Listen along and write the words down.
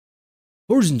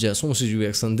Urgent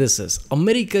UX, and this is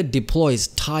America deploys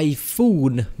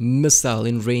Typhoon missile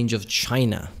in range of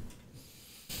China.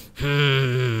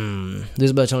 This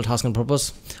is by channel Task and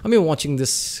Purpose. I've been watching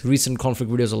this recent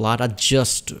conflict videos a lot. I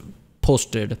just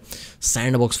posted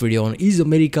sandbox video on is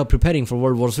America preparing for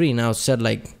World War III. Now said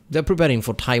like they're preparing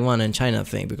for Taiwan and China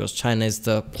thing because China is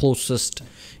the closest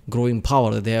growing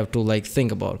power that they have to like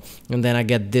think about. And then I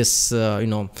get this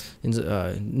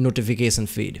notification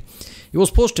feed. It was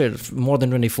posted more than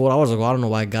 24 hours ago. I don't know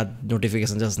why I got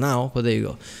notification just now, but there you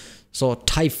go. So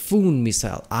Typhoon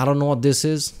missile. I don't know what this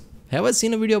is. Have I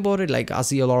seen a video about it? Like I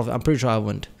see a lot of, I'm pretty sure I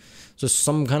haven't. So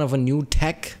some kind of a new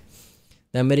tech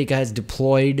that America has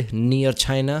deployed near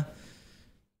China.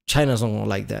 China's not gonna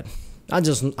like that. I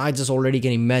just already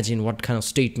can imagine what kind of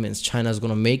statements China's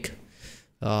gonna make.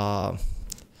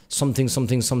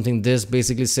 Something this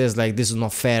basically says like this is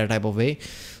not fair type of way.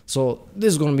 So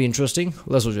this is gonna be interesting.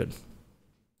 Let's watch it.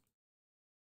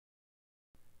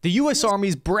 The U.S.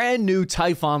 Army's brand new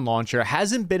Typhon launcher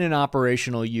hasn't been in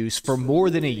operational use for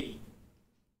more than a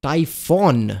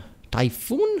Typhon.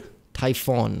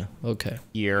 Okay.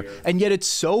 year, and yet it's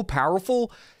so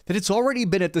powerful that it's already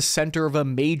been at the center of a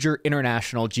major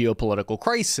international geopolitical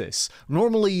crisis.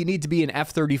 Normally, you need to be an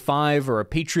F-35 or a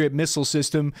Patriot missile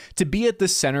system to be at the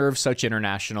center of such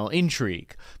international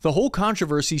intrigue. The whole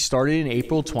controversy started in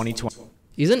April 2020.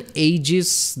 Isn't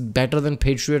Aegis better than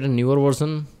Patriot and newer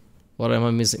version? Or am I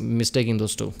mistaking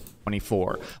those two?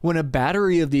 When a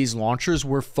battery of these launchers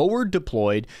were forward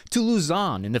deployed to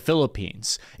Luzon in the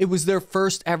Philippines. It was their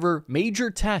first ever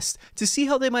major test to see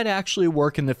how they might actually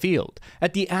work in the field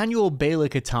at the annual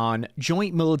Balikatan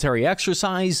joint military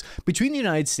exercise between the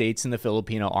United States and the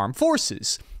Filipino Armed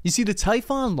Forces. You see, the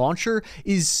Typhon launcher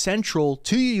is central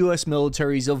to the U.S.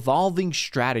 military's evolving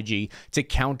strategy to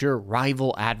counter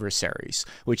rival adversaries,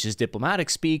 which is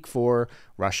diplomatic speak for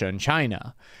Russia and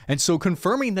China. And so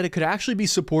confirming that it could actually be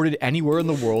supported anywhere in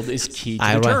the world is key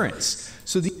to deterrence.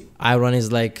 So the Iran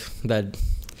is like that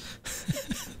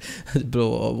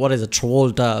bro, what is a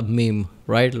Travolta meme,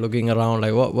 right? Looking around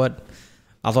like what?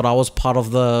 I thought I was part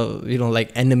of the,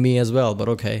 like enemy as well, but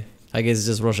okay. I guess it's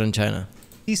just Russia and China.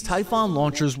 These Typhon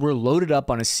launchers were loaded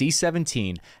up on a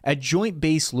C-17 at Joint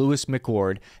Base Lewis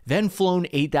McChord, then flown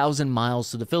 8,000 miles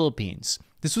to the Philippines.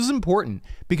 This was important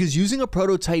because using a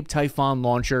prototype Typhon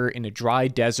launcher in a dry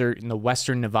desert in the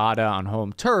western Nevada on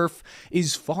home turf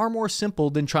is far more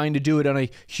simple than trying to do it on a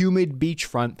humid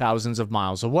beachfront thousands of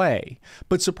miles away.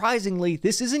 But surprisingly,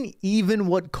 this isn't even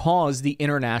what caused the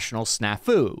international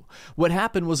snafu. What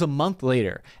happened was a month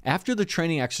later, after the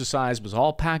training exercise was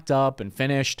all packed up and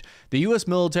finished, the US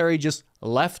military just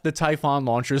left the Typhon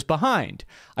launchers behind.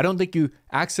 I don't think you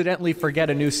accidentally forget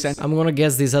a new sentence. I'm gonna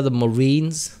guess these are the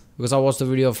Marines. Because I watched the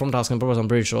video from Task and Purpose, I'm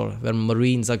pretty sure, where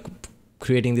Marines are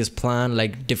creating this plan,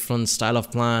 like different style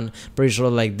of plan. Pretty sure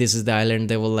like this is the island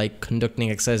they were like conducting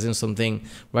exercise in something,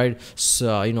 right?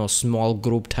 So, small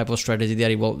group type of strategy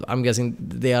there. Well, I'm guessing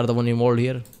they are the one involved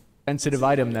here. Sensitive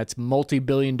item that's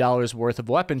multi-billion dollars worth of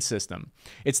weapon system.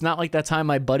 It's not like that time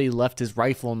my buddy left his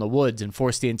rifle in the woods and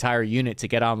forced the entire unit to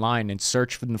get online and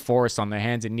search for the forest on their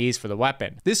hands and knees for the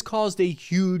weapon. This caused a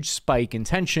huge spike in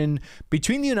tension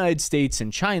between the United States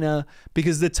and China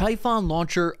because the Typhon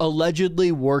launcher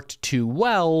allegedly worked too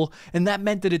well, and that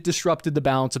meant that it disrupted the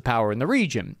balance of power in the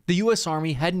region. The US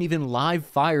Army hadn't even live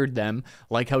fired them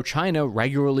like how China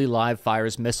regularly live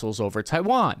fires missiles over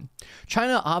Taiwan.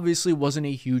 China obviously wasn't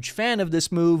a huge fan of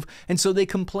this move, and so they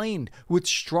complained with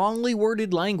strongly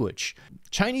worded language.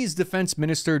 Chinese Defense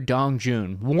Minister Dong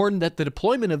Jun warned that the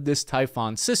deployment of this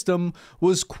Typhon system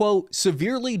was, quote,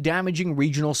 severely damaging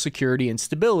regional security and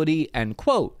stability, end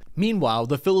quote. Meanwhile,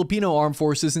 the Filipino Armed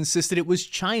Forces insisted it was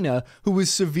China who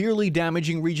was severely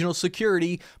damaging regional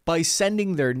security by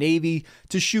sending their navy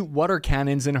to shoot water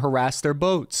cannons and harass their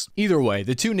boats. Either way,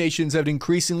 the two nations have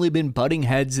increasingly been butting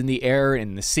heads in the air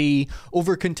and the sea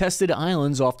over contested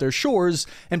islands off their shores,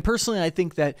 and personally I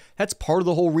think that that's part of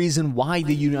the whole reason why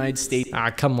the United States...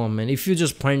 Come on, man. If you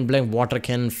just point blank water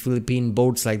cannon Philippine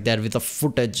boats like that with the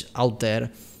footage out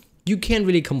there, you can't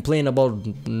really complain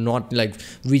about not like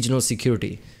regional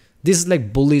security. This is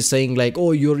like bullies saying like,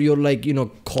 oh, you're like,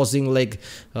 causing like,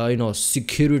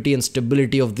 security and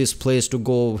stability of this place to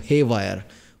go haywire.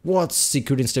 What's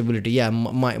security and stability? Yeah,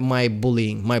 my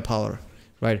bullying, my power,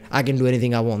 right? I can do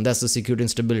anything I want. That's the security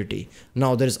and stability.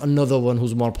 Now there's another one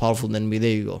who's more powerful than me. There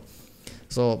you go.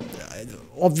 So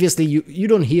obviously you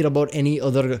don't hear about any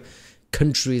other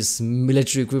country's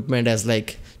military equipment as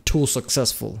like too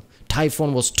successful.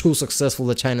 Typhon was too successful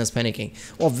that China's panicking.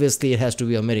 Obviously, it has to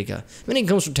be America. When it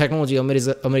comes to technology,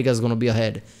 America is going to be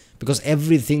ahead. because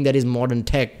everything that is modern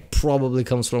tech probably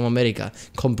comes from America,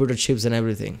 computer chips and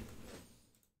everything.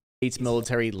 States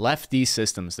military left these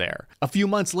systems there. A few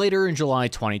months later, in July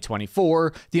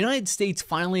 2024, the United States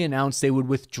finally announced they would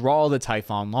withdraw the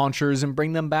Typhon launchers and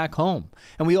bring them back home.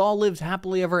 And we all lived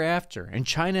happily ever after, and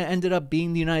China ended up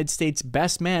being the United States'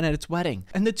 best man at its wedding.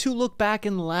 And the two look back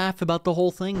and laugh about the whole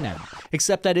thing now.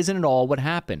 Except that isn't at all what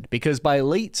happened, because by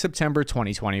late September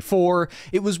 2024,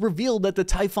 it was revealed that the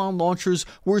Typhon launchers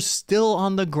were still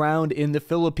on the ground in the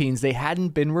Philippines. They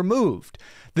hadn't been removed.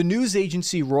 The news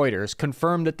agency Reuters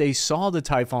confirmed that they saw the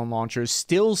Typhon launchers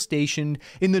still stationed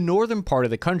in the northern part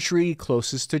of the country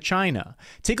closest to China.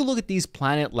 Take a look at these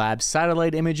Planet Labs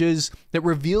satellite images that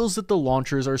reveals that the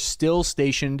launchers are still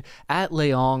stationed at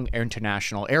Leong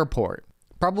International Airport.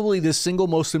 Probably the single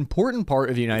most important part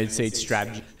of the United States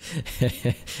strategy.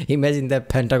 Imagine that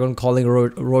Pentagon calling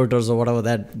Reuters or whatever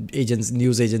that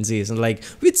news agency is, and like,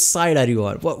 which side are you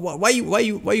on? Why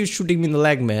you shooting me in the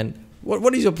leg, man?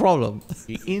 What is your problem?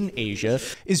 In Asia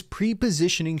is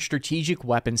pre-positioning strategic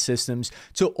weapon systems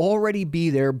to already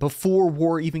be there before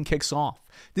war even kicks off.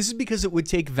 This is because it would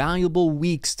take valuable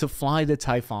weeks to fly the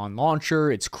Typhon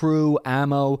launcher, its crew,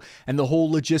 ammo, and the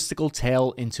whole logistical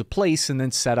tail into place and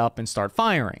then set up and start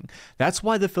firing. That's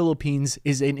why the Philippines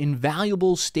is an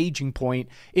invaluable staging point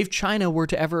if China were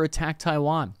to ever attack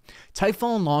Taiwan.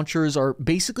 Typhon launchers are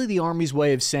basically the Army's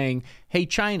way of saying, hey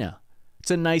China, it's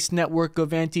a nice network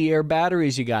of anti-air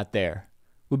batteries you got there.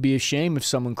 Would be a shame if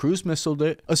someone cruise missiled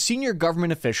it. A senior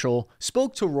government official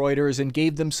spoke to Reuters and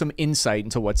gave them some insight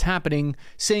into what's happening,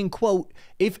 saying, quote,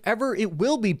 if ever it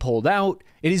will be pulled out,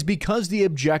 it is because the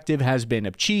objective has been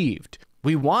achieved.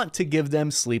 We want to give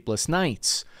them sleepless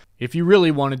nights. If you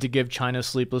really wanted to give China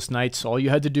sleepless nights, all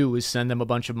you had to do was send them a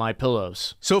bunch of My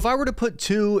Pillows. So if I were to put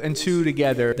 2 and 2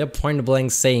 together, they're point blank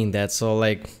saying that, so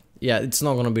like, yeah, it's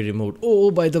not gonna be removed.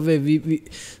 Oh, by the way,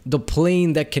 the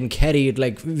plane that can carry it,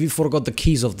 like, we forgot the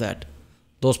keys of that.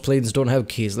 Those planes don't have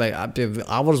keys. Like,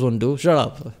 ours won't do. Shut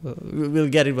up. We'll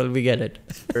get it when we get it.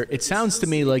 It sounds to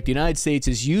me like the United States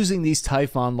is using these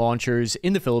Typhon launchers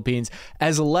in the Philippines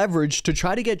as a leverage to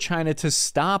try to get China to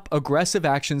stop aggressive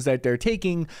actions that they're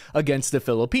taking against the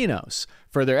Filipinos.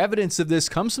 Further evidence of this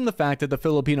comes from the fact that the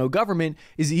Filipino government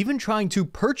is even trying to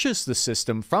purchase the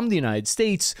system from the United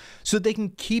States so they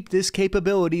can keep this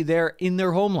capability there in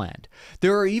their homeland.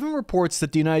 There are even reports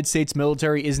that the United States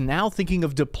military is now thinking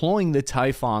of deploying the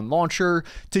Typhon launcher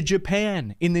to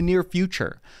Japan in the near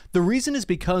future. The reason is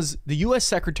because the U.S.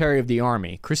 Secretary of the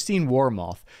Army, Christine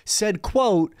Wormuth, said,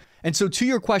 quote, and so to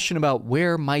your question about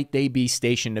where might they be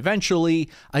stationed eventually,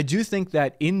 I do think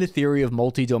that in the theory of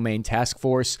multi-domain task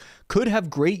force could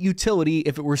have great utility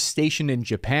if it were stationed in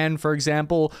Japan, for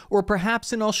example, or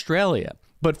perhaps in Australia.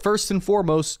 But first and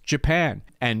foremost, Japan,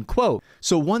 end quote.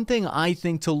 So one thing I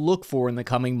think to look for in the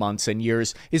coming months and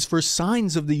years is for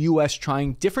signs of the US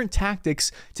trying different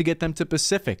tactics to get them to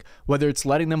Pacific, whether it's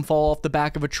letting them fall off the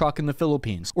back of a truck in the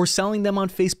Philippines or selling them on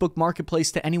Facebook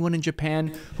Marketplace to anyone in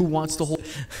Japan who wants to hold.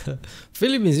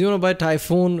 Philippines, you want to buy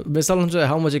Typhoon missile launcher?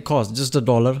 How much it costs? Just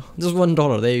 $1. Just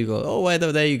 $1. There you go. Oh,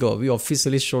 there you go. We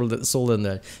officially sold them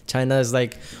there. China is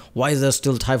like, why is there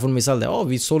still Typhoon missile there? Oh,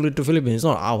 we sold it to Philippines. It's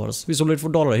not ours. We sold it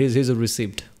for $1. Here's a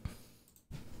receipt.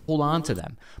 Hold on to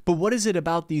them. But what is it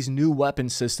about these new weapon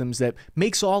systems that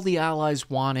makes all the allies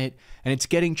want it, and it's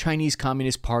getting Chinese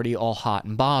Communist Party all hot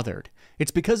and bothered?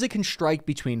 It's because it can strike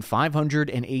between 500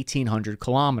 and 1,800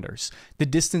 kilometers. The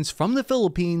distance from the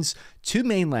Philippines to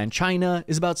mainland China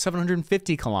is about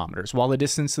 750 kilometers, while the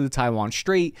distance to the Taiwan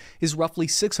Strait is roughly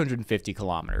 650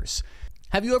 kilometers.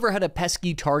 Have you ever had a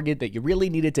pesky target that you really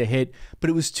needed to hit, but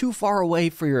it was too far away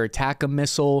for your ATACMS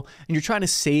missile, and you're trying to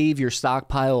save your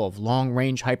stockpile of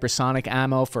long-range hypersonic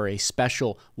ammo for a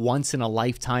special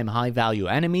once-in-a-lifetime high-value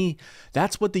enemy?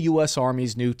 That's what the U.S.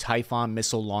 Army's new Typhon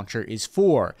missile launcher is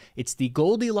for. It's the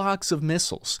Goldilocks of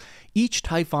missiles. Each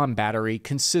Typhon battery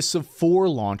consists of 4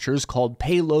 launchers called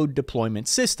payload deployment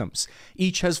systems.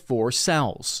 Each has 4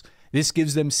 cells. This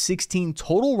gives them 16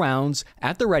 total rounds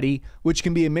at the ready, which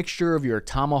can be a mixture of your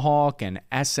Tomahawk and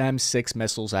SM-6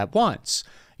 missiles at once.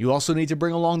 You also need to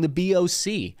bring along the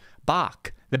BOC,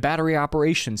 the Battery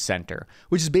Operations Center,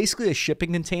 which is basically a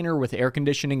shipping container with air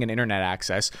conditioning and internet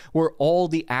access where all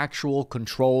the actual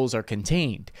controls are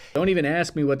contained. Don't even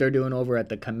ask me what they're doing over at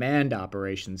the Command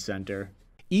Operations Center.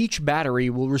 Each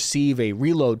battery will receive a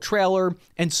reload trailer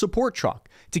and support truck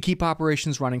to keep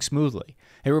operations running smoothly.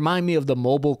 It reminded me of the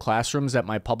mobile classrooms that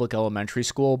my public elementary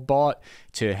school bought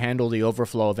to handle the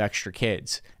overflow of extra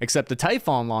kids. Except the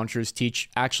Typhon launchers teach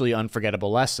actually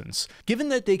unforgettable lessons. Given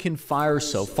that they can fire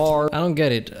so far... I don't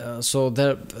get it.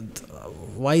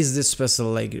 Why is this special?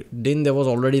 Like, didn't there was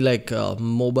already like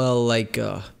mobile like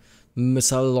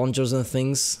missile launchers and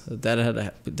things that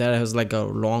has like a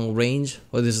long range?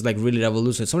 Or this is like really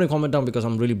revolutionary? Somebody comment down because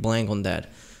I'm really blank on that.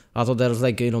 I thought that was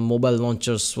like, mobile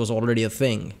launchers was already a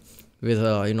thing with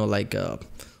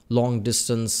long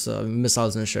distance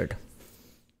missiles and shit.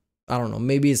 I don't know,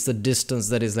 maybe it's the distance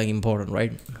that is like important,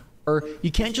 right?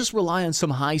 You can't just rely on some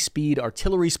high-speed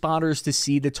artillery spotters to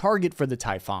see the target for the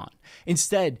Typhon.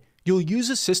 Instead, you'll use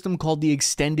a system called the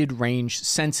Extended Range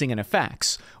Sensing and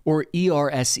Effects, or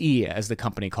ERSE as the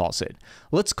company calls it.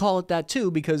 Let's call it that too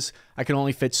because I can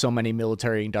only fit so many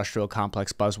military-industrial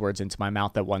complex buzzwords into my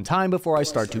mouth at one time before I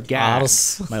start to gag.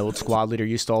 My old squad leader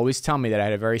used to always tell me that I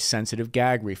had a very sensitive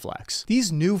gag reflex.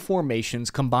 These new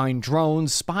formations combine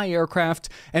drones, spy aircraft,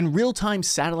 and real-time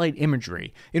satellite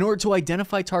imagery in order to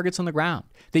identify targets on the ground.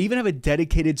 They even have a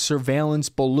dedicated surveillance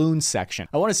balloon section.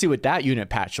 I want to see what that unit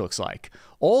patch looks like.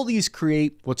 All these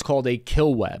create what's called a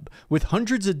kill web, with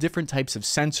hundreds of different types of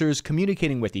sensors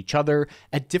communicating with each other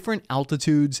at different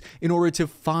altitudes in order to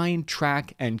find,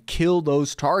 track, and kill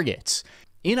those targets.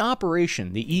 In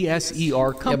operation, the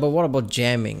ESER Yeah, but what about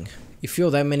jamming? If you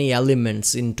have that many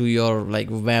elements into your like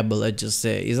web, let's just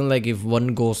say, isn't like if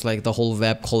one goes like the whole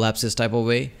web collapses type of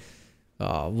way?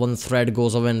 One thread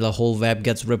goes away and the whole web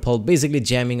gets rippled. Basically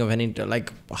jamming of any,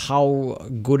 like how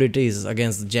good it is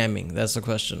against jamming, that's the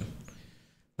question.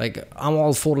 Like, I'm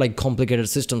all for like complicated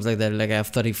systems like that, like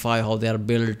F-35, how they are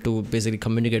built to basically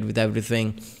communicate with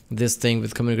everything. This thing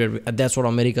with communicate with, that's what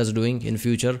America is doing in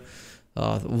future.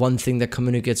 One thing that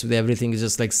communicates with everything is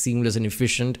just like seamless and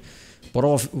efficient. But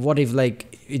what if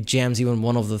like it jams even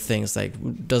one of the things?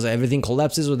 Like, does everything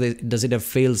collapses or does it have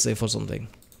fail-safe or something?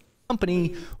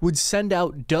 Company would send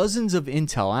out dozens of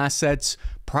intel assets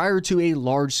prior to a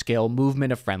large-scale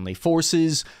movement of friendly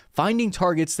forces, finding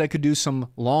targets that could do some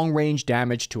long-range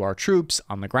damage to our troops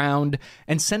on the ground,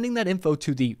 and sending that info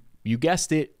to the, you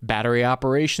guessed it, Battery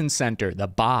Operations Center, the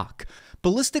BOC.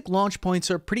 Ballistic launch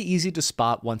points are pretty easy to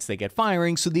spot once they get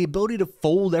firing, so the ability to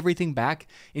fold everything back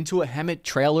into a Hemet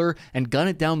trailer and gun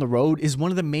it down the road is one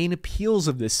of the main appeals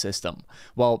of this system.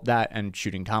 Well, that and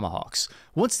shooting tomahawks.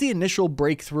 Once the initial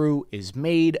breakthrough is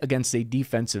made against a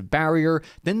defensive barrier,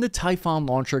 then the Typhon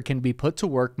launcher can be put to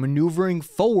work maneuvering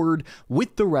forward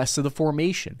with the rest of the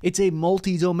formation. It's a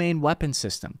multi-domain weapon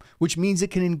system, which means it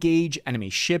can engage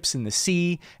enemy ships in the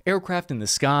sea, aircraft in the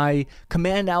sky,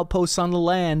 command outposts on the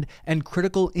land, and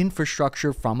critical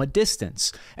infrastructure from a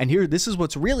distance. And here, this is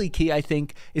what's really key, I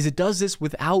think, is it does this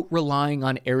without relying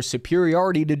on air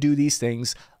superiority to do these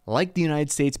things like the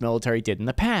United States military did in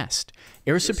the past.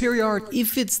 Air superiority...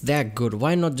 If it's that good,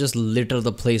 why not just litter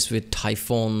the place with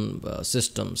Typhon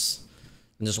systems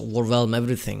and just overwhelm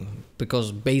everything?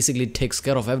 Because basically it takes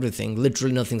care of everything.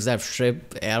 Literally nothing's left.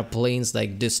 Ship, airplanes,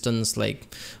 like distance, like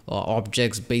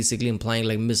objects, basically implying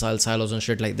like missile silos and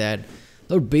shit like that.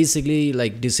 That would basically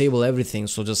like disable everything,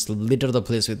 so just litter the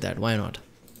place with that. Why not?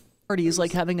 Is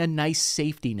like having a nice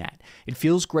safety net. It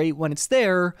feels great when it's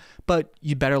there, but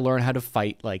you better learn how to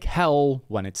fight like hell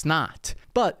when it's not.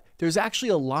 But there's actually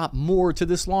a lot more to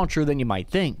this launcher than you might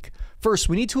think. First,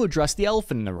 we need to address the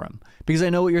elephant in the room, because I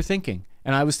know what you're thinking,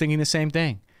 and I was thinking the same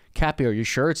thing. Cappy, are you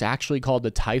sure it's actually called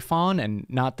the Typhon and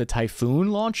not the Typhoon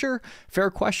launcher?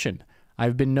 Fair question.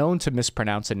 I've been known to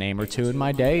mispronounce a name or two in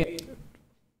my day.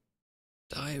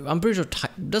 I'm pretty sure,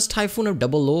 does Typhoon have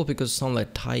double O? Because it sounds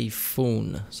like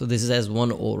Typhoon. So this is as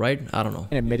one O, right? I don't know.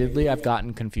 And admittedly, I've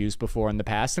gotten confused before in the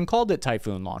past and called it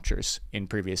Typhoon launchers in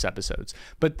previous episodes.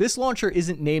 But this launcher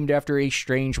isn't named after a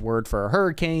strange word for a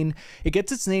hurricane. It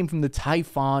gets its name from the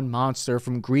Typhon monster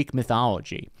from Greek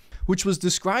mythology, which was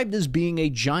described as being a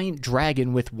giant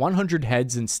dragon with 100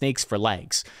 heads and snakes for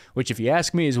legs, which if you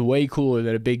ask me is way cooler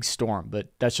than a big storm, but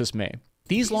that's just me.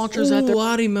 These launchers at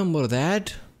I remember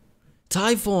that.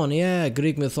 Typhon, yeah,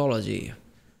 Greek mythology.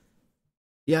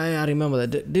 Yeah, I remember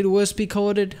that. Did OSP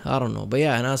cover it? I don't know. But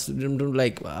yeah, and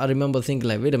I remember thinking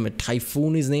like, wait a minute,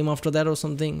 Typhoon is named after that or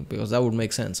something? Because that would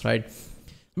make sense, right?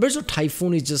 But so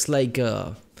Typhoon is just like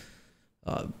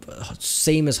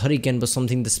same as hurricane, but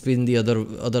something that spin the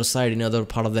other side in other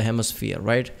part of the hemisphere,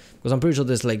 right? Because I'm pretty sure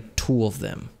there's like two of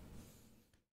them.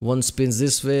 One spins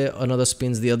this way, another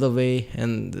spins the other way,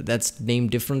 and that's named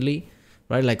differently.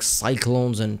 Right, like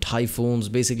cyclones and typhoons,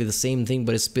 basically the same thing,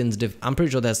 but it spins I'm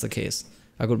pretty sure that's the case.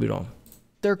 I could be wrong.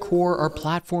 their core are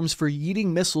platforms for yeeting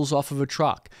missiles off of a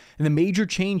truck. And the major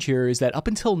change here is that up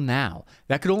until now,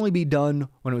 that could only be done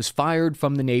when it was fired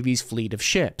from the Navy's fleet of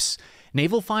ships.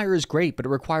 Naval fire is great, but it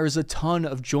requires a ton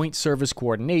of joint service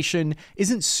coordination,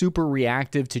 isn't super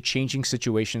reactive to changing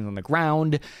situations on the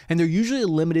ground, and they're usually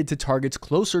limited to targets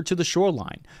closer to the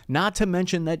shoreline, not to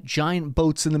mention that giant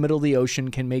boats in the middle of the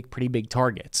ocean can make pretty big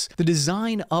targets. The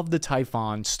design of the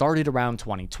Typhon started around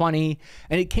 2020,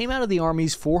 and it came out of the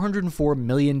Army's $404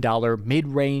 million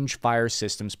mid-range fire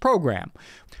systems program.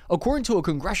 According to a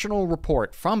congressional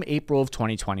report from April of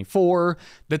 2024,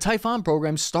 the Typhon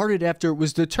program started after it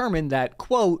was determined that,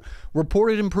 quote,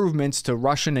 reported improvements to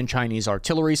Russian and Chinese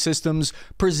artillery systems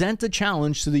present a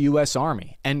challenge to the U.S.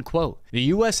 Army, end quote. The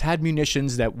U.S. had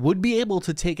munitions that would be able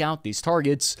to take out these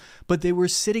targets, but they were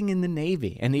sitting in the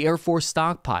Navy and the Air Force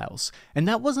stockpiles, and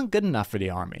that wasn't good enough for the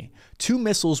Army. 2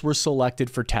 missiles were selected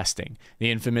for testing,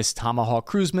 the infamous Tomahawk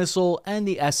cruise missile and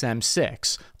the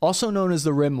SM-6, also known as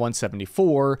the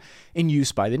RIM-174, in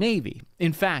use by the Navy.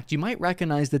 In fact, you might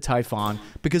recognize the Typhon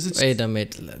because it's... Wait a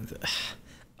minute.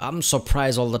 I'm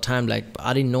surprised all the time. Like,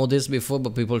 I didn't know this before,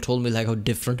 but people told me like how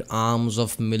different arms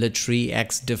of military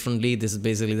acts differently. This is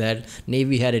basically that.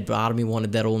 Navy had it, but Army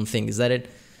wanted their own thing. Is that it?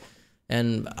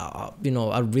 And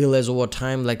I realized over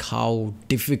time like how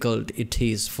difficult it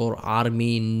is for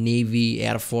Army, Navy,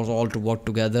 Air Force all to work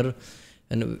together.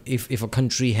 And if a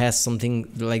country has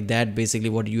something like that, basically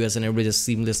what US and everybody just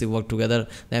seamlessly work together,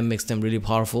 that makes them really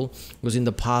powerful. Because in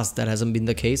the past that hasn't been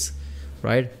the case,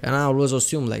 right? And I always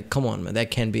assume like, come on man,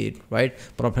 that can't be it, right?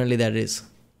 But apparently that is.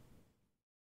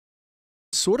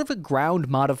 Sort of a ground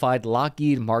modified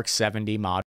Lockheed Mark 70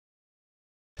 mod.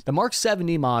 The Mark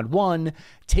 70 Mod 1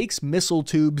 takes missile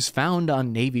tubes found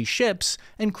on Navy ships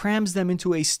and crams them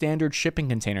into a standard shipping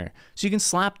container, so you can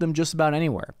slap them just about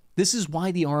anywhere. This is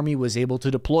why the Army was able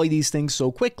to deploy these things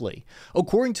so quickly.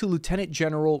 According to Lieutenant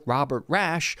General Robert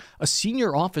Rash, a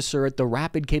senior officer at the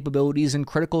Rapid Capabilities and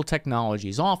Critical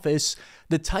Technologies Office,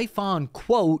 the Typhon,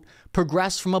 quote,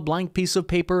 progressed from a blank piece of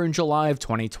paper in July of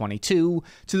 2022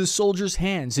 to the soldiers'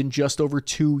 hands in just over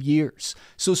 2 years,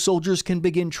 so soldiers can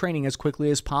begin training as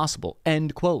quickly as possible,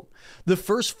 end quote. The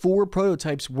first 4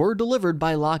 prototypes were delivered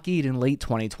by Lockheed in late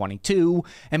 2022,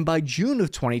 and by June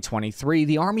of 2023,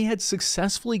 the Army had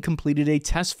successfully completed a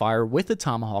test fire with the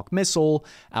Tomahawk missile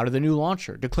out of the new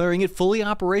launcher, declaring it fully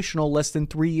operational less than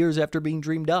 3 years after being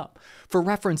dreamed up. For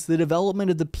reference, the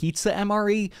development of the Pizza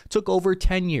MRE took over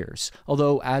 10 years,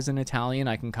 although as an Italian,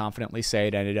 I can confidently say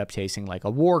it ended up tasting like a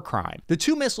war crime. The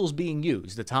 2 missiles being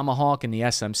used, the Tomahawk and the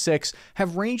SM-6,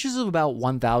 have ranges of about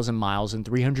 1,000 miles and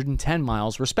 310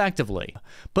 miles respectively.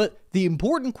 But the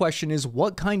important question is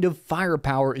what kind of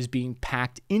firepower is being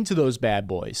packed into those bad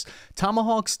boys.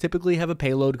 Tomahawks typically have a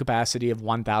payload capacity of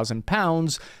 1,000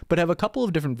 pounds, but have a couple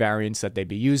of different variants that they'd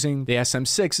be using. The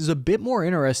SM-6 is a bit more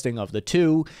interesting of the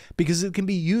two because it can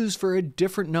be used for a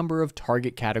different number of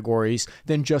target categories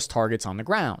than just targets on the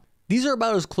ground. These are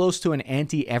about as close to an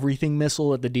anti-everything missile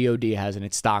that the DoD has in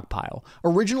its stockpile.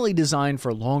 Originally designed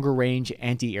for longer-range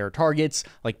anti-air targets,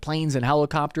 like planes and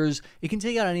helicopters, it can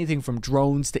take out anything from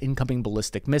drones to incoming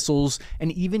ballistic missiles,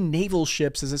 and even naval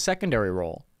ships as a secondary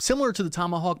role. Similar to the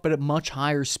Tomahawk, but at much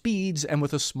higher speeds and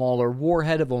with a smaller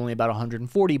warhead of only about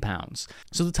 140 pounds.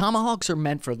 So the Tomahawks are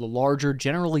meant for the larger,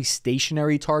 generally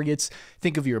stationary targets,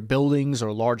 think of your buildings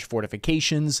or large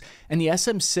fortifications, and the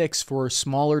SM-6 for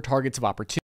smaller targets of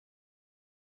opportunity.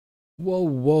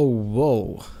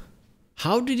 Whoa.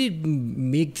 How did it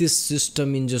make this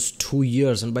system in just 2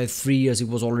 years, and by 3 years it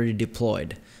was already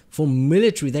deployed? For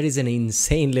military, that is an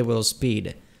insane level of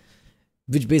speed,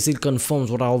 which basically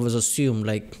confirms what I always assumed,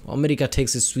 like America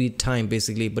takes its sweet time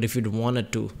basically, but if it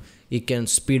wanted to, it can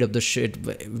speed up the shit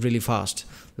really fast.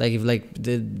 Like if like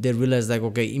they realize like,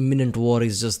 okay, imminent war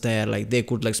is just there, like they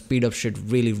could like speed up shit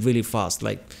really fast,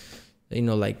 like, you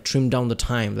know, like trim down the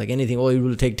time, like anything. Oh, it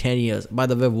will take 10 years. By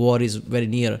the way, war is very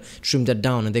near. Trim that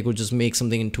down and they could just make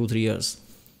something in 2-3 years.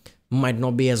 Might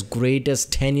not be as great as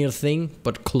 10-year thing,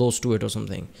 but close to it or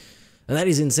something. And that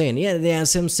is insane. Yeah, the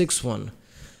SM-6 one.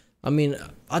 I mean,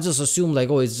 I just assume like,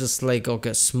 oh, it's just like,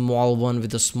 okay, small one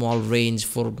with a small range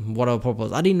for whatever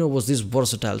purpose. I didn't know it was this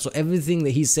versatile. So everything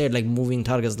that he said, like moving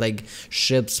targets like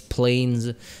ships,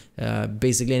 planes,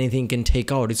 basically anything can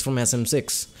take out. It's from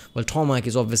SM-6. Well, Tomahawk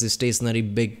is obviously stationary,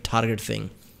 big target thing.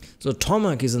 So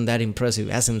Tomahawk isn't that impressive.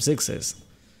 SM-6 is.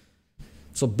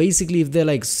 So basically, if they're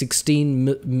like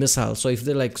 16 missiles, so if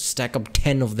they like stack up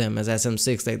 10 of them as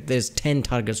SM-6, like there's 10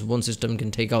 targets one system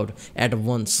can take out at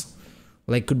once.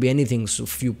 Like could be anything. So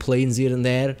few planes here and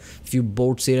there, few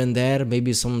boats here and there,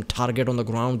 maybe some target on the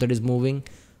ground that is moving.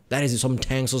 That is some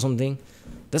tanks or something.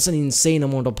 That's an insane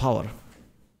amount of power.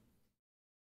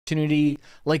 opportunity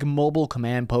like mobile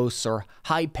command posts or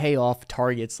high payoff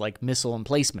targets like missile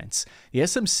emplacements. The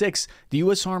SM-6, the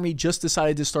US Army just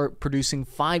decided to start producing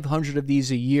 500 of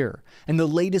these a year, and the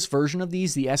latest version of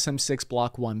these, the SM-6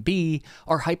 Block 1B,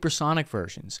 are hypersonic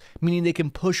versions, meaning they can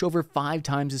push over 5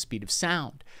 times the speed of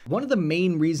sound. One of the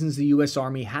main reasons the US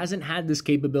Army hasn't had this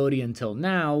capability until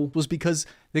now was because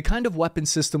the kind of weapon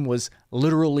system was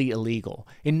literally illegal.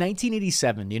 In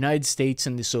 1987, the United States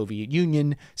and the Soviet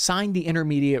Union signed the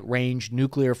Intermediate Range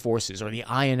Nuclear Forces, or the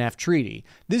INF Treaty.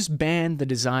 This banned the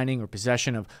designing or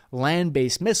possession of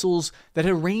land-based missiles that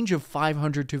had a range of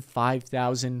 500 to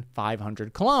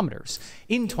 5,500 kilometers.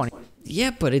 In 2019,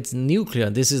 Yeah, but it's nuclear.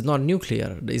 This is not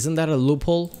nuclear. Isn't that a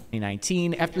loophole?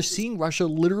 after seeing Russia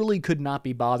literally could not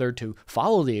be bothered to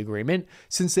follow the agreement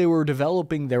since they were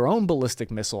developing their own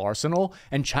ballistic missile arsenal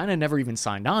and China never even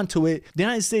signed on to it, the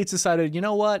United States decided, you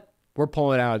know what? We're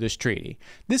pulling out of this treaty.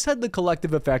 This had the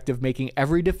collective effect of making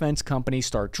every defense company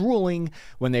start drooling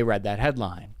when they read that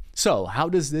headline. So, how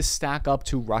does this stack up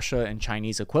to Russia and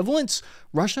Chinese equivalents?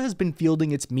 Russia has been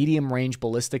fielding its medium-range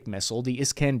ballistic missile, the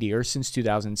Iskander, since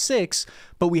 2006,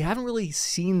 but we haven't really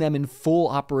seen them in full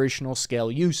operational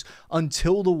scale use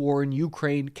until the war in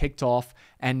Ukraine kicked off,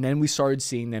 and then we started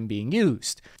seeing them being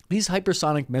used. These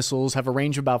hypersonic missiles have a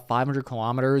range of about 500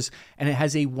 kilometers, and it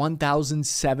has a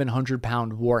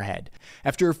 1,700-pound warhead.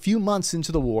 After a few months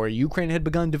into the war, Ukraine had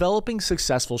begun developing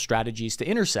successful strategies to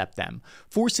intercept them,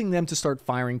 forcing them to start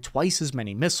firing twice as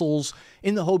many missiles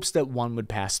in the hopes that one would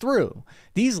pass through.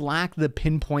 These lack the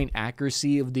pinpoint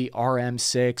accuracy of the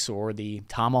RM-6 or the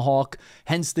Tomahawk,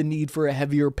 hence the need for a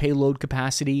heavier payload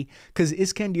capacity, because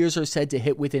Iskanders are said to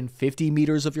hit within 50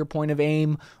 meters of your point of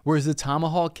aim, whereas the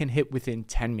Tomahawk can hit within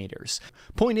 10 meters.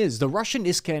 Point is, the Russian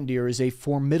Iskander is a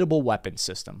formidable weapon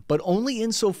system, but only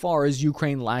insofar as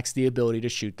Ukraine lacks the ability to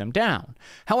shoot them down.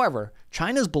 However,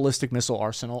 China's ballistic missile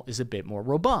arsenal is a bit more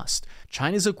robust.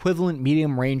 China's equivalent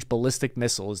medium-range ballistic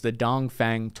missile is the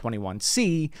Dongfeng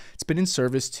 21C. It's been in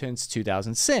service since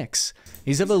 2006.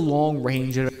 These have a long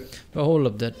range of... Hold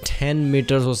up, that 10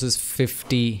 meters versus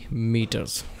 50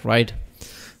 meters, right?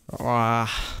 A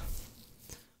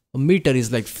meter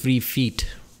is like 3 feet.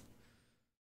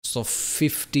 So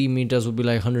 50 meters would be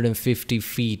like 150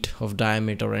 feet of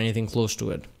diameter or anything close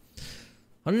to it.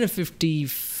 150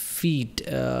 feet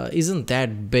isn't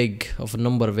that big of a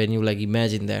number when you like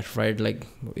imagine that, right? Like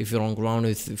if you're on ground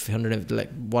with 100,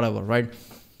 like whatever, right?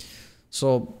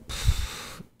 So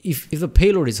if the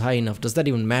payload is high enough, does that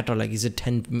even matter? Like, is it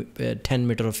 10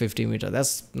 meter or 50 meter?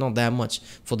 That's not that much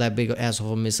for that big ass of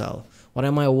a missile. Or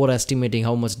am I overestimating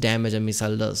how much damage a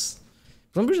missile does?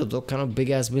 I'm pretty sure the kind of big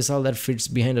ass missile that fits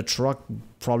behind a truck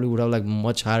probably would have like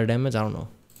much higher damage. I don't know.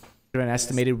 An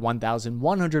estimated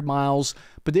 1,100 miles,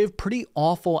 but they have pretty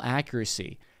awful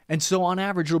accuracy. And so on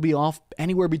average, it'll be off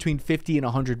anywhere between 50 and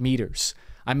 100 meters.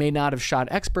 I may not have shot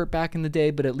expert back in the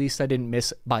day, but at least I didn't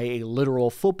miss by a literal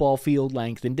football field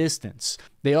length and distance.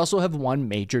 They also have one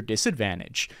major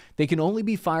disadvantage. They can only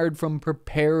be fired from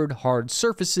prepared hard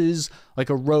surfaces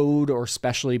like a road or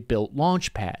specially built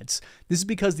launch pads. This is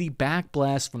because the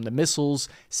backblast from the missiles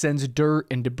sends dirt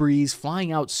and debris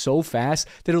flying out so fast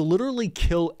that it'll literally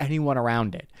kill anyone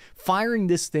around it. Firing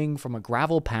this thing from a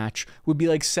gravel patch would be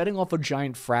like setting off a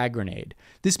giant frag grenade.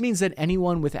 This means that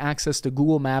anyone with access to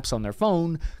Google Maps on their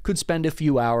phone could spend a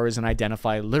few hours and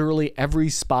identify literally every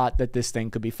spot that this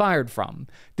thing could be fired from.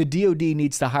 The DoD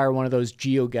needs to hire one of those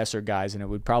GeoGuessr guys, and it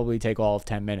would probably take all of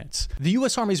 10 minutes. The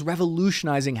US Army is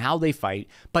revolutionizing how they fight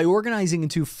by organizing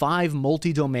into 5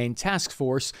 multi-domain task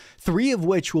force, 3 of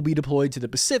which will be deployed to the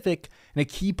Pacific, and a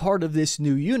key part of this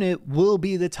new unit will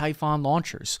be the Typhon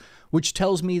launchers, which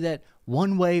tells me that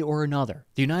one way or another,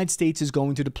 the United States is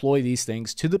going to deploy these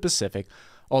things to the Pacific,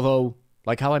 although,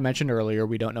 like how I mentioned earlier,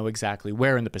 we don't know exactly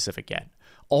where in the Pacific yet.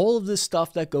 All of this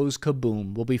stuff that goes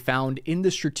kaboom will be found in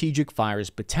the Strategic Fires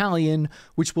Battalion,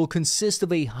 which will consist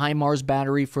of a HIMARS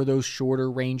battery for those shorter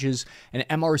ranges, an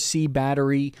MRC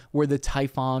battery where the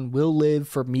Typhon will live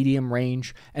for medium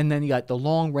range, and then you got the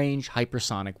long-range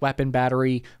hypersonic weapon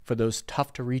battery for those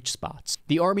tough-to-reach spots.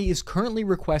 The Army is currently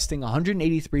requesting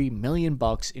 $183 million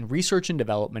in research and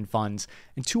development funds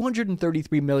and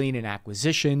 $233 million in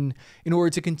acquisition in order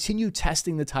to continue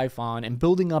testing the Typhon and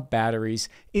building up batteries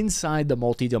inside the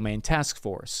multi-domain task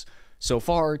force. So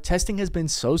far, testing has been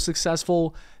so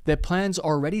successful that plans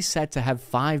are already set to have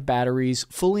 5 batteries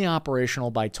fully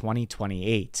operational by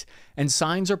 2028, and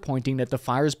signs are pointing that the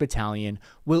Fires Battalion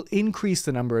will increase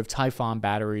the number of Typhon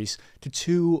batteries to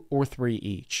 2 or 3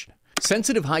 each.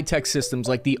 Sensitive high-tech systems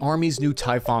like the Army's new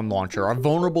Typhon launcher are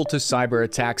vulnerable to cyber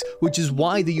attacks, which is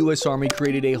why the US Army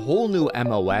created a whole new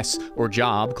MOS, or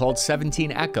job, called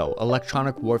 17 Echo,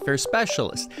 Electronic Warfare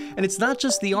Specialist. And it's not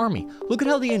just the Army. Look at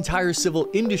how the entire civil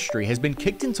industry has been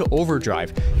kicked into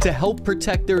overdrive to help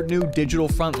protect their new digital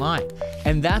front line.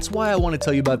 And that's why I want to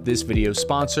tell you about this video's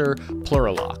sponsor,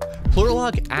 Plurilock.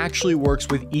 Plurilock actually works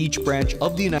with each branch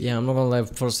of the United Yeah, I'm not gonna lie,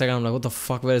 for a second I'm like, what the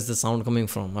fuck, where is the sound coming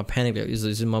from? I panicked.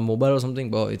 Is it my mobile or something?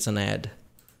 But it's an ad.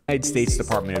 States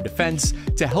Department of Defense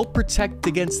to help protect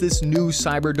against this new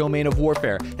cyber domain of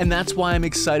warfare, and that's why I'm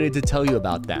excited to tell you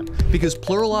about them, because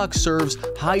Plurilock serves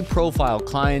high-profile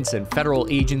clients and federal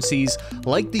agencies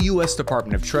like the US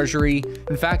Department of Treasury.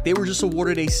 In fact, they were just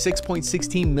awarded a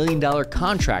 $6.16 million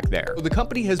contract there. The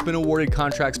company has been awarded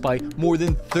contracts by more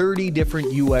than 30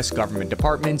 different US government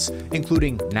departments,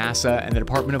 including NASA and the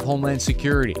Department of Homeland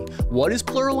Security. What is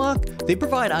Plurilock? They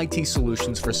provide IT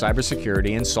solutions for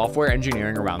cybersecurity and software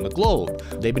engineering around the globe.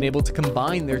 They've been able to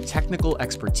combine their technical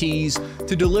expertise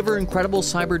to deliver incredible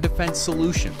cyber defense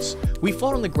solutions. We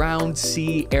fought on the ground,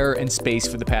 sea, air, and space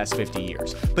for the past 50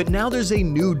 years, but now there's a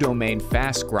new domain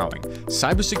fast growing.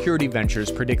 Cybersecurity Ventures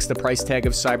predicts the price tag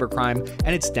of cybercrime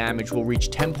and its damage will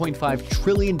reach $10.5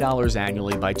 trillion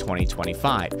annually by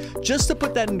 2025. Just to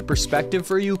put that into perspective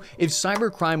for you, if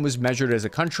cybercrime was measured as a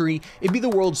country, it'd be the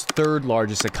world's third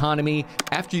largest economy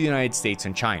after the United States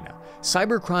and China.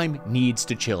 Cybercrime needs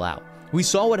to chill out. We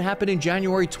saw what happened in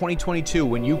January 2022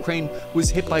 when Ukraine was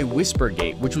hit by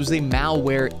Whispergate, which was a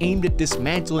malware aimed at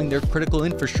dismantling their critical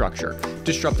infrastructure,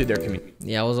 disrupted their community.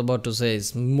 Yeah, I was about to say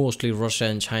it's mostly Russia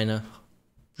and China.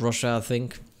 Russia, I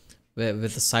think, with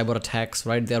the cyber attacks,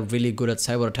 right? They're really good at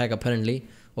cyber attack apparently,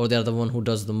 or they're the one who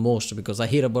does the most, because I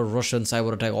hear about Russian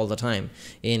cyber attack all the time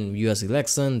in US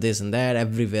election, this and that,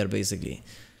 everywhere basically,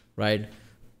 right?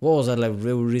 What was that, like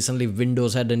recently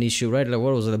Windows had an issue, right? Like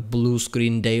what was it, a blue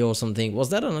screen day or something?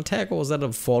 Was that an attack or was that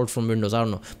a fault from Windows? I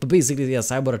don't know. But basically, yeah,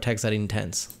 cyber attacks are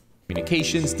intense.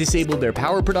 Communications, disabled their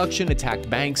power production, attacked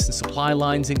banks and supply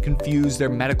lines, and confused their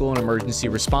medical and emergency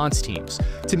response teams.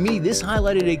 To me, this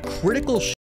highlighted a critical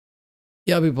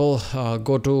yeah, people,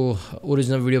 go to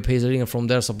original video page and from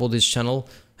there support this channel.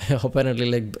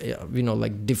 Apparently, like, you know,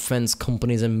 like defense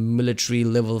companies and military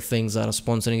level things are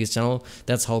sponsoring his channel.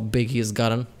 That's how big he has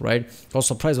gotten, right? I was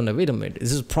surprised when I wait a minute,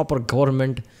 this is proper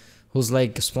government who's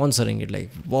like sponsoring it.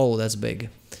 Like, whoa, that's big.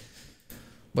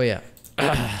 But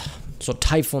yeah, so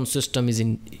Typhon system is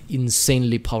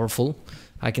insanely powerful.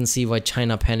 I can see why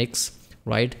China panics,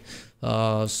 right?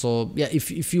 So yeah,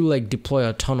 if you like deploy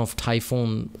a ton of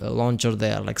Typhon launcher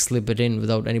there, like slip it in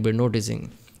without anybody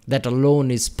noticing, that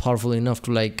alone is powerful enough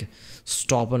to like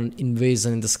stop an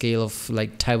invasion in the scale of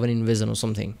like Taiwan invasion or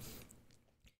something.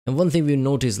 And one thing we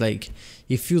notice, like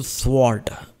if you thwart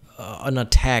an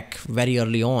attack very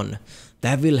early on,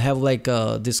 that will have like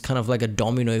this kind of like a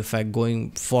domino effect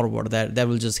going forward that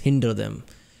will just hinder them.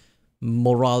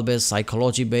 Morale based,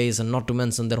 psychology based, and not to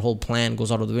mention their whole plan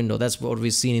goes out of the window. That's what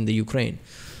we've seen in the Ukraine.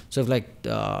 So if like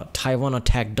Taiwan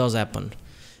attack does happen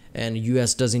and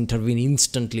US does intervene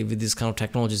instantly with these kind of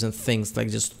technologies and things, like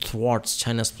just thwarts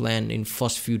China's plan in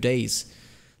first few days,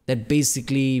 that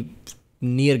basically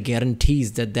near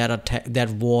guarantees that that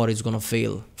war is gonna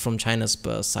fail from China's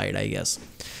side, I guess.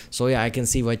 So yeah, I can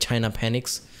see why China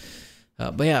panics.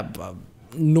 But yeah,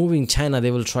 knowing China, they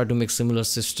will try to make similar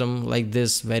system like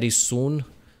this very soon.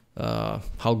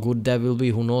 How good that will be,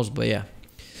 who knows? But yeah.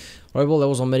 Alright, well, that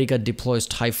was America deploys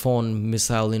Typhon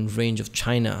missile in range of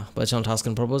Channel Task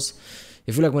and Purpose.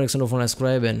 If you like my next video,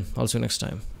 subscribe, and I'll see you next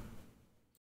time.